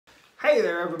Hey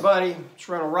there, everybody. It's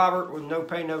Rental Robert with No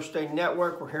Pay No Stay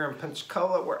Network. We're here in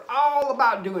Pensacola. We're all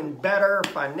about doing better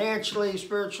financially,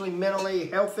 spiritually, mentally,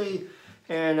 healthy.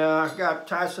 And I got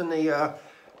Tyson, the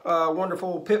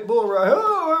wonderful pit bull, right.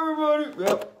 Hello, everybody.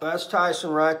 Yep, that's Tyson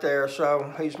right there.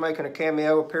 So he's making a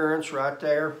cameo appearance right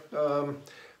there. We'll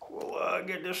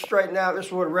get this straightened out. This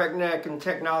is what Redneck and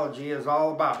technology is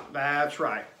all about. That's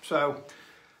right. So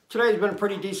today's been a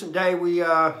pretty decent day.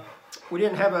 We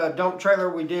didn't have a dump trailer.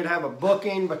 We did have a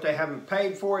booking, but they haven't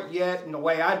paid for it yet. And the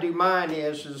way I do mine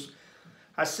is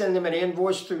I send them an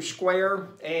invoice through Square,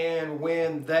 and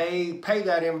when they pay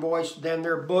that invoice, then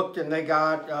they're booked and they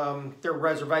got their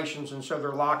reservations, and so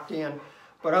they're locked in.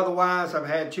 But otherwise, I've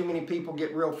had too many people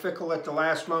get real fickle at the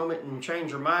last moment and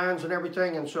change their minds and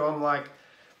everything, and so I'm like,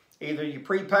 either you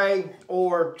prepay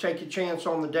or take a chance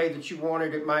on the day that you want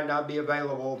it. It might not be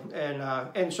available,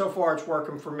 and so far it's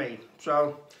working for me.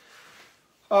 So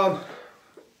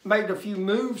made a few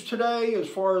moves today as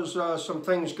far as some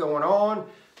things going on.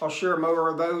 I'll share more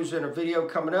of those in a video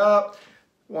coming up.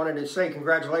 Wanted to say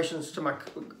congratulations to my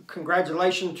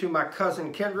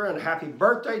cousin Kendra and happy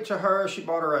birthday to her. She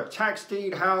bought her a tax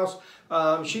deed house.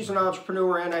 She's an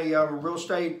entrepreneur and a real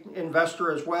estate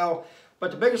investor as well.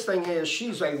 But the biggest thing is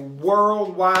she's a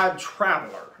worldwide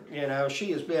traveler. You know,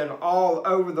 she has been all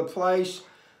over the place.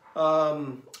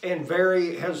 And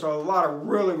has a lot of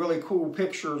really cool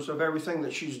pictures of everything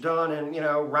that she's done, and you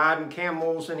know, riding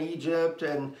camels in Egypt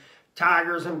and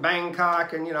tigers in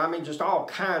Bangkok, and you know, I mean, just all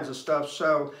kinds of stuff.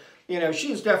 So you know,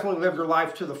 she's definitely lived her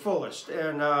life to the fullest,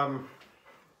 and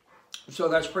so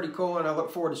that's pretty cool, and I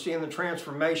look forward to seeing the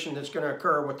transformation that's going to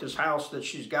occur with this house that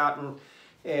she's gotten.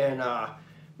 And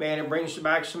man, it brings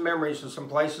back some memories of some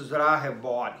places that I have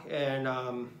bought.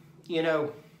 And you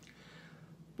know,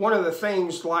 one of the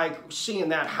things, like seeing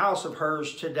that house of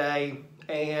hers today,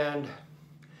 and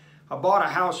I bought a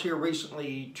house here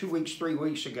recently 2 weeks, 3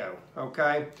 weeks ago,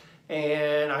 okay?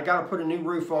 And I got to put a new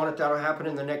roof on it. That'll happen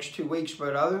in the next 2 weeks.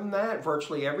 But other than that,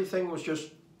 virtually everything was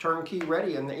just turnkey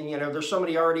ready. And you know, there's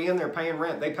somebody already in there paying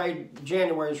rent. They paid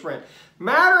January's rent.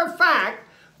 Matter of fact,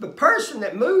 the person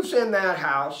that moves in that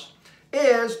house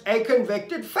is a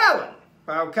convicted felon,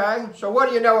 okay? So what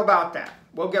do you know about that?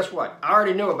 Well, guess what? I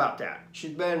already knew about that.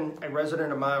 She's been a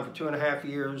resident of mine for 2.5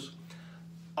 years,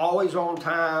 always on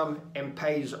time and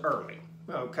pays early,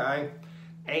 okay?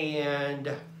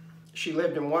 And she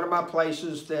lived in one of my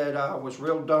places that was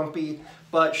real dumpy,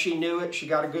 but she knew it. She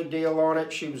got a good deal on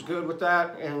it. She was good with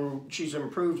that, and she's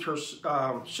improved her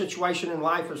situation in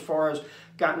life as far as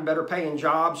gotten better paying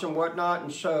jobs and whatnot.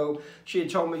 And so she had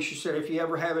told me, she said, if you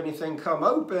ever have anything come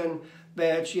open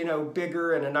that's, you know,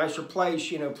 bigger and a nicer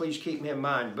place, you know, please keep me in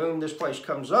mind. Boom, this place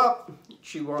comes up.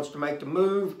 She wants to make the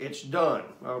move. It's done,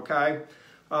 okay?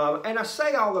 And I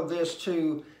say all of this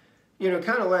to, you know,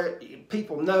 kind of let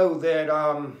people know that,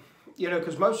 you know,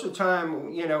 because most of the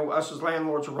time, you know, us as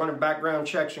landlords are running background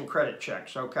checks and credit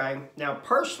checks, okay? Now,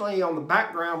 personally, on the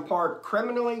background part,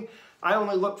 criminally, I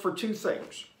only look for two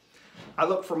things. I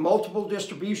look for multiple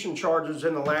distribution charges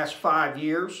in the last 5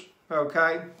 years.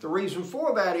 Okay, the reason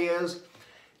for that is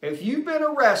if you've been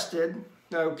arrested,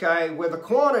 okay, with a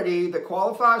quantity that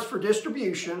qualifies for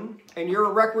distribution and you're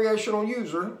a recreational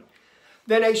user,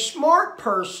 then a smart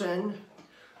person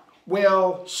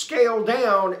will scale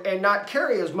down and not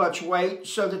carry as much weight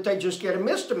so that they just get a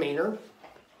misdemeanor.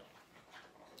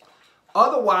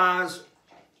 Otherwise,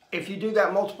 if you do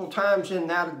that multiple times in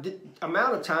that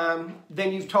amount of time,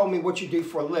 then you've told me what you do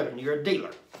for a living. You're a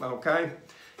dealer, okay?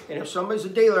 And if somebody's a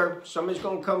dealer, somebody's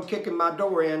going to come kicking my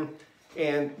door in,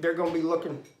 and they're going to be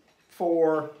looking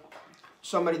for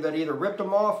somebody that either ripped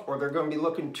them off, or they're going to be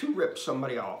looking to rip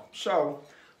somebody off. So,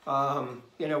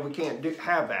 you know, we can't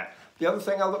have that. The other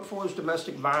thing I look for is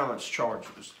domestic violence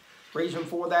charges. Reason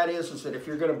for that is that if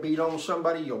you're going to beat on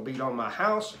somebody, you'll beat on my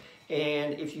house.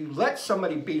 And if you let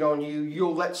somebody beat on you,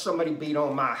 you'll let somebody beat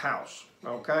on my house,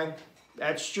 okay?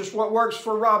 That's just what works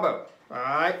for Robbo, all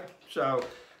right? So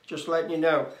just letting you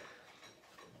know.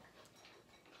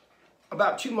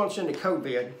 About 2 months into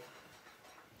COVID,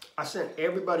 I sent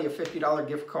everybody a $50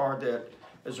 gift card that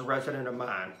is a resident of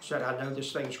mine. Said, I know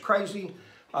this thing's crazy.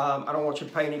 I don't want you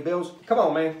to pay any bills. Come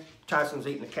on, man. Tyson's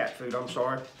eating the cat food. I'm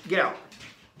sorry. Get out.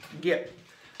 Get.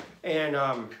 And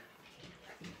I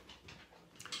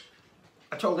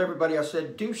told everybody, I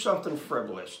said, do something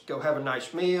frivolous. Go have a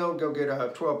nice meal. Go get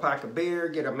a 12-pack of beer.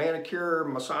 Get a manicure,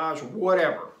 massage,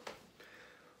 whatever.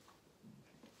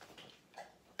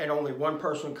 And only one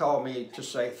person called me to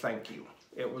say thank you.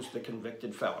 It was the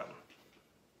convicted felon.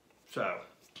 So,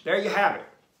 there you have it.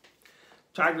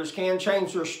 Tigers can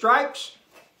change their stripes.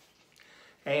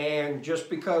 And just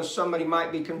because somebody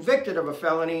might be convicted of a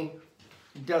felony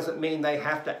doesn't mean they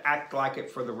have to act like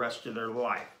it for the rest of their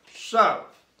life. So,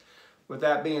 with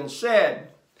that being said,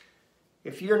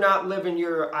 if you're not living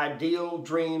your ideal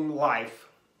dream life,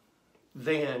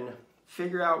 then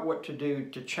figure out what to do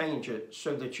to change it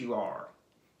so that you are.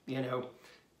 You know,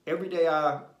 every day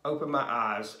I open my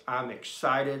eyes, I'm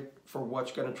excited for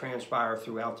what's going to transpire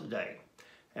throughout the day.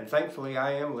 And thankfully,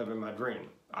 I am living my dream.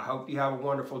 I hope you have a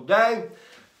wonderful day.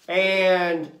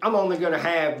 And I'm only going to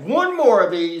have one more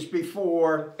of these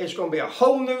before it's going to be a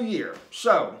whole new year.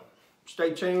 So,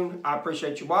 stay tuned. I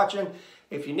appreciate you watching.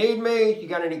 If you need me, you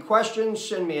got any questions,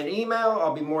 send me an email.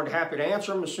 I'll be more than happy to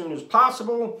answer them as soon as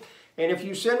possible. And if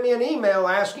you send me an email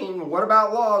asking what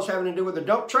about laws having to do with a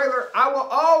dump trailer, I will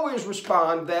always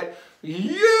respond that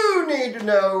you need to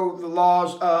know the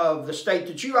laws of the state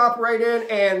that you operate in,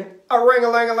 and a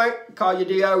ring-a-ling-a-ling, call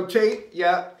your DOT,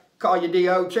 yeah, call your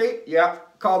DOT, yeah,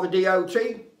 call the DOT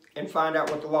and find out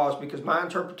what the law is, because my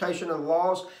interpretation of the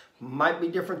laws might be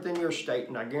different than your state,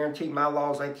 and I guarantee my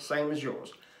laws ain't the same as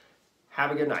yours.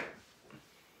 Have a good night.